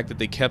fact that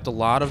they kept a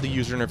lot of the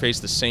user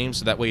interface the same,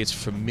 so that way it's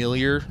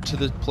familiar to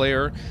the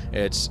player.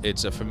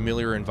 It's a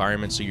familiar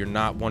environment, so you're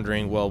not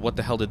wondering, well, what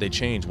the hell did they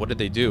change? What did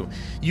they do?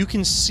 You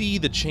can see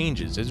the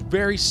changes. It's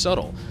very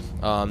subtle.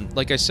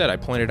 Like I said, I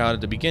pointed out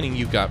at the beginning,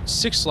 you've got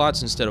 6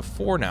 slots instead of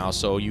 4 now,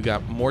 so you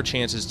got more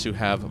chances to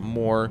have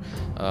more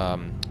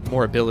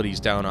abilities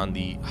down on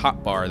the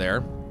hotbar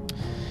there.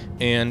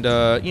 And,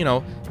 you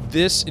know,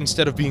 this,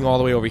 instead of being all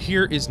the way over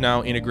here, is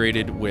now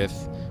integrated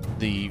with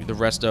the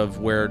rest of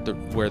where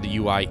the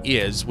UI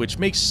is, which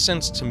makes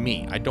sense to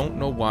me. I don't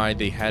know why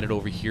they had it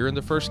over here in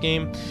the first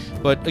game,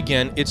 but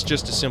again, it's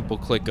just a simple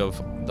click of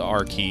the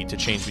R key to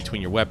change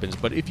between your weapons.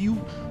 But if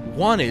you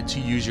wanted to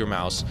use your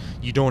mouse,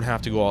 you don't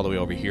have to go all the way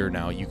over here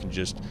now. You can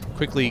just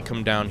quickly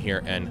come down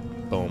here and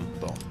boom,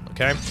 boom,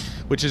 okay?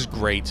 Which is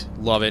great.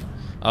 Love it.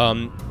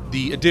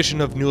 The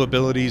addition of new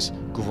abilities,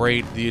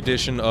 great. The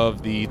addition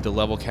of the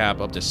level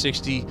cap up to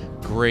 60,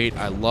 great.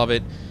 I love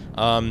it.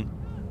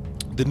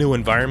 The new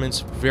environments,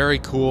 very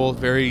cool,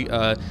 very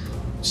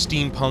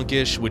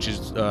steampunkish, which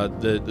is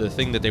the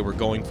thing that they were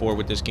going for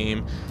with this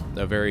game,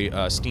 a very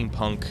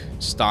steampunk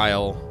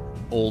style,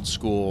 old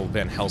school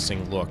Van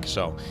Helsing look.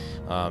 So,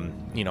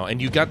 you know, and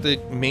you got the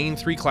main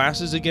 3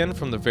 classes again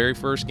from the very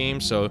first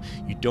game, so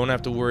you don't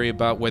have to worry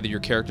about whether your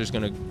character's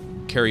going to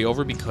carry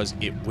over, because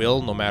it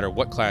will, no matter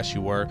what class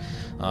you were.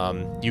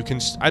 You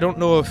can. I don't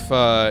know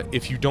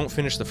if you don't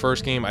finish the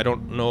first game, I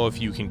don't know if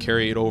you can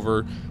carry it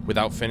over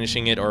without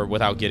finishing it or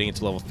without getting it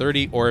to level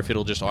 30, or if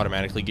it'll just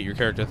automatically get your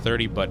character to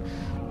 30. But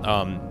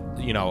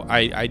you know,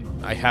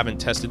 I haven't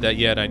tested that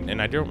yet,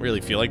 and I don't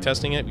really feel like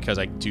testing it because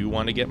I do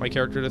want to get my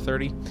character to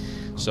 30.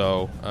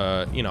 So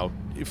you know,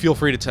 feel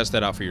free to test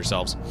that out for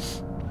yourselves.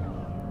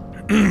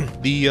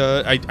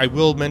 I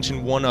will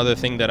mention one other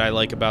thing that I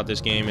like about this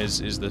game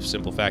is the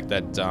simple fact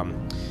that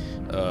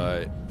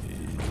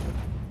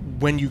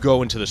when you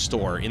go into the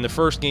store. In the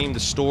first game, the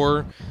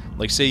store,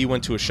 like say you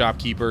went to a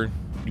shopkeeper,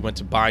 you went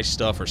to buy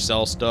stuff or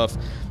sell stuff,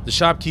 the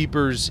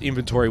shopkeeper's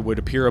inventory would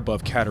appear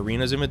above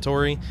Katarina's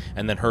inventory,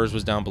 and then hers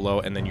was down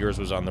below, and then yours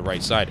was on the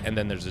right side. And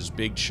then there's this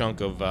big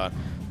chunk of,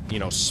 you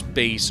know,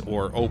 space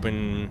or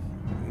open,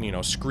 you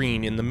know,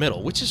 screen in the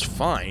middle, which is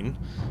fine,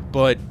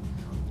 but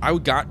I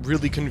got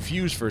really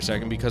confused for a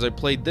second because I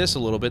played this a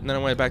little bit, and then I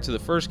went back to the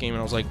first game, and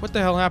I was like, what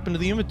the hell happened to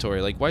the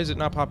inventory? Like, why is it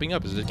not popping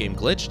up? Is this game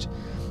glitched?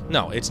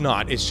 No, it's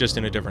not. It's just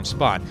in a different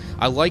spot.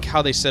 I like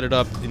how they set it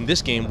up in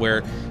this game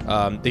where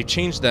they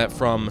changed that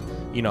from,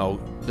 you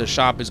know, the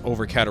shop is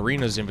over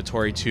Katarina's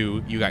inventory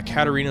to you got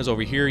Katarina's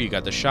over here, you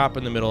got the shop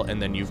in the middle,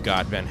 and then you've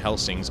got Van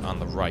Helsing's on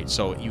the right.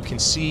 So you can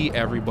see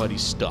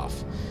everybody's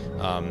stuff.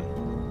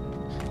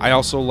 I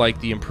also like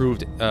the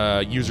improved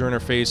user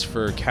interface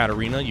for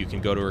Katarina. You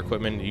can go to her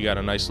equipment. You got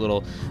a nice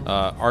little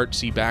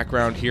artsy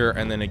background here,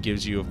 and then it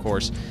gives you, of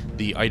course,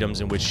 the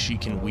items in which she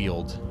can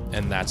wield,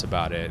 and that's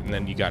about it. And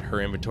then you got her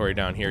inventory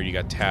down here. You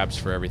got tabs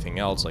for everything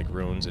else, like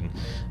runes and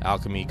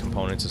alchemy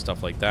components and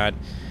stuff like that.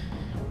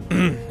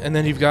 And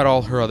then you've got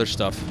all her other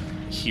stuff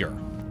here.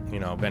 You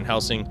know, Van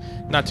Helsing,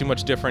 not too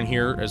much different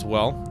here as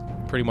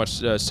well. Pretty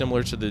much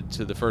similar to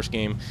the first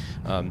game.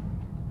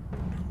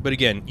 But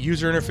again,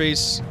 user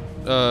interface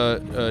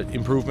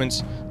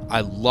improvements,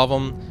 I love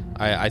them.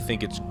 I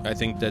think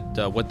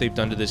that what they've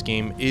done to this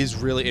game is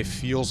really, it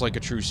feels like a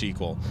true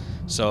sequel.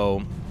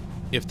 So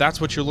if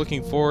that's what you're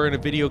looking for in a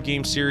video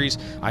game series,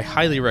 I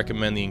highly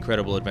recommend The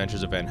Incredible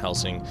Adventures of Van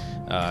Helsing.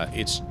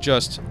 It's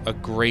just a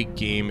great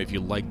game if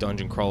you like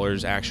dungeon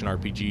crawlers, action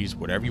RPGs,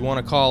 whatever you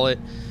want to call it.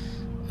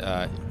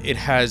 It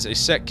has a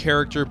set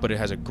character, but it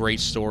has a great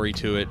story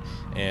to it,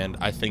 and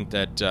I think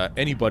that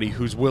anybody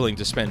who's willing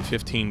to spend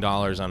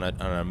 $15 on an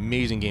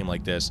amazing game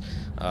like this,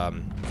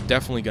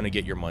 definitely going to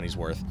get your money's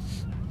worth.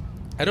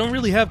 I don't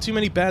really have too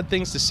many bad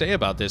things to say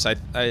about this.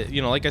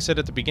 You know, like I said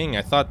at the beginning,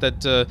 I thought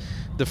that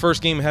the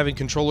first game having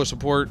controller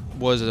support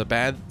was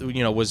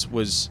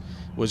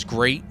was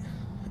great.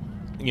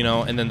 you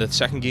know, and then the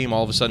second game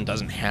all of a sudden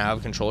doesn't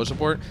have controller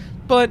support.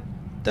 But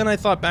then I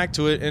thought back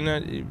to it,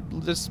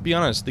 and let's be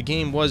honest, the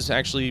game was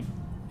actually,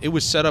 it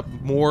was set up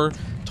more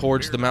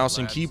towards the mouse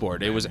and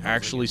keyboard. It was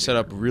actually set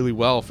up really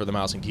well for the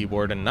mouse and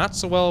keyboard, and not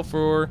so well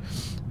for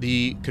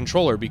the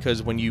controller,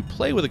 because when you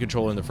play with a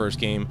controller in the first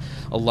game,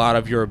 a lot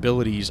of your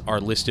abilities are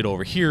listed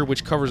over here,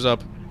 which covers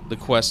up the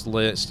quest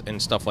list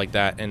and stuff like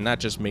that, and that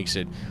just makes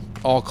it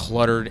all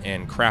cluttered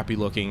and crappy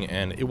looking,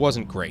 and it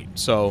wasn't great.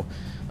 So,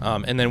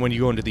 and then when you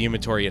go into the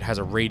inventory, it has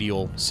a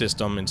radial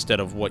system instead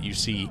of what you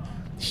see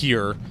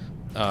here.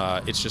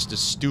 It's just a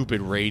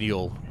stupid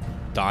radial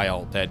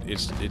dial that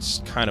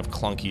it's kind of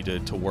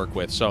clunky to work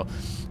with. So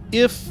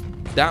if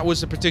that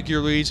was a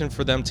particular reason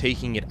for them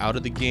taking it out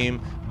of the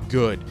game,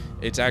 good.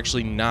 It's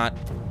actually not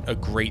a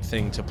great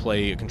thing to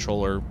play a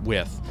controller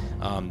with,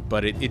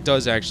 but it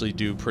does actually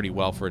do pretty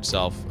well for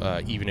itself,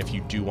 even if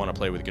you do want to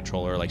play with a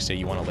controller. Like, say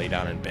you want to lay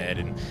down in bed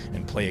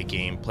and play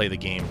the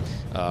game,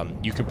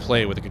 you can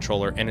play it with a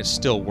controller and it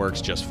still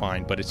works just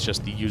fine, but it's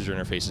just the user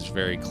interface is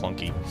very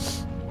clunky.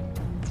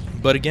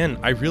 But again,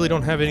 I really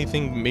don't have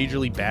anything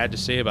majorly bad to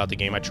say about the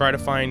game. I try to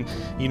find,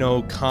 you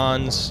know,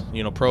 cons,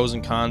 you know, pros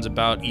and cons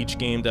about each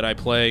game that I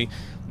play.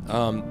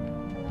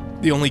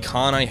 The only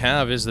con I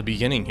have is the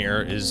beginning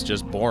here is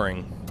just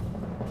boring.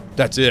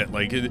 That's it.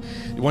 Like,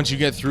 once you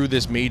get through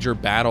this major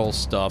battle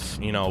stuff,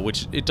 you know,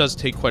 which it does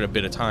take quite a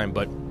bit of time,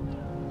 but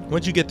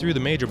once you get through the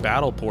major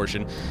battle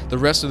portion, the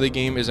rest of the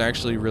game is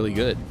actually really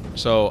good.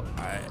 So,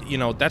 you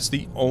know, that's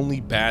the only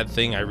bad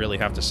thing I really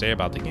have to say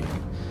about the game.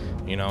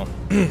 You know,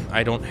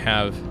 I don't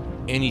have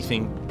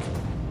anything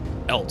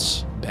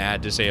else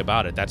bad to say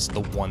about it. That's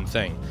the one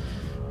thing.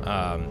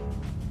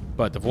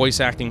 But the voice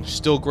acting,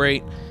 still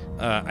great.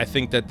 I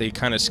think that they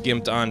kind of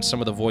skimped on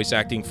some of the voice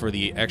acting for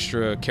the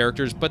extra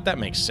characters, but that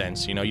makes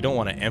sense. You know, you don't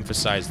want to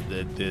emphasize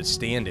the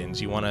stand-ins.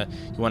 You want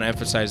to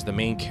emphasize the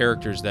main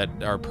characters that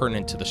are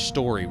pertinent to the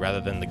story,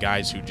 rather than the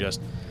guys who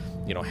just,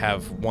 you know,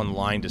 have one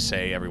line to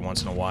say every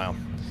once in a while.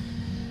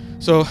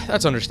 So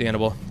that's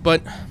understandable.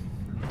 But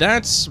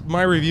that's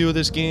my review of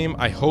this game.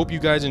 I hope you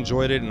guys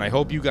enjoyed it, and I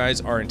hope you guys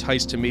are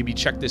enticed to maybe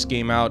check this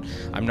game out.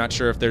 I'm not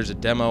sure if there's a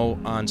demo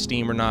on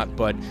Steam or not,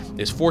 but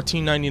it's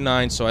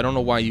 $14.99, so I don't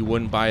know why you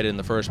wouldn't buy it in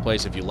the first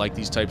place if you like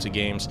these types of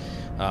games.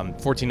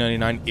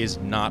 $14.99 is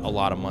not a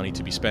lot of money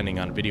to be spending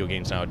on video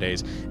games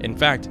nowadays. In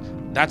fact,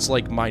 that's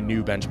like my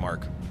new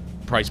benchmark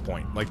price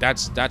point. Like,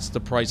 that's the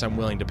price I'm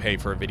willing to pay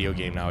for a video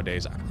game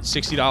nowadays.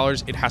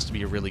 $60, it has to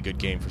be a really good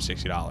game for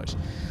 $60.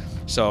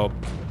 So,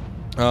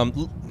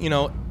 you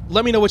know,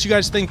 let me know what you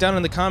guys think down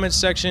in the comments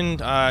section.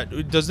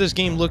 Does this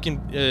game look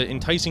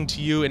enticing to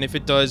you? And if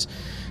it does,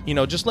 you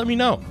know, just let me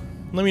know.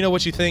 Let me know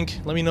what you think.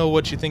 Let me know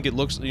what you think it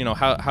looks. You know,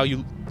 how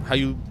you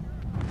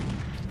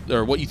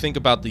or what you think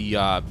about the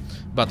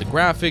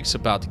graphics,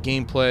 about the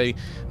gameplay,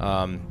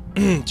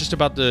 just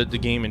about the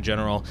game in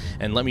general.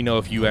 And let me know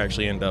if you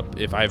actually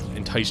if I've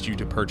enticed you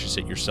to purchase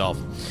it yourself.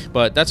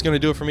 But that's gonna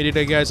do it for me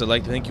today, guys. I'd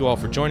like to thank you all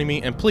for joining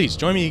me, and please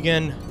join me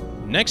again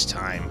next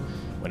time,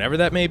 whenever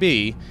that may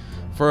be,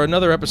 for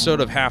another episode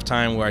of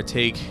Halftime, where I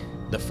take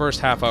the first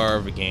half hour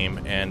of a game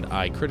and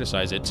I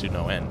criticize it to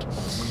no end.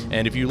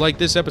 And if you like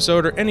this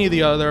episode or any of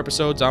the other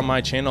episodes on my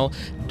channel,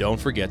 don't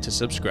forget to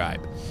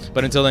subscribe.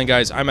 But until then,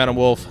 guys, I'm Adam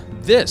Wolf.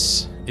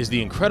 This is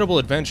The Incredible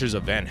Adventures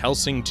of Van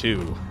Helsing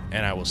 2,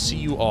 and I will see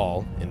you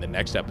all in the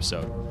next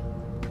episode.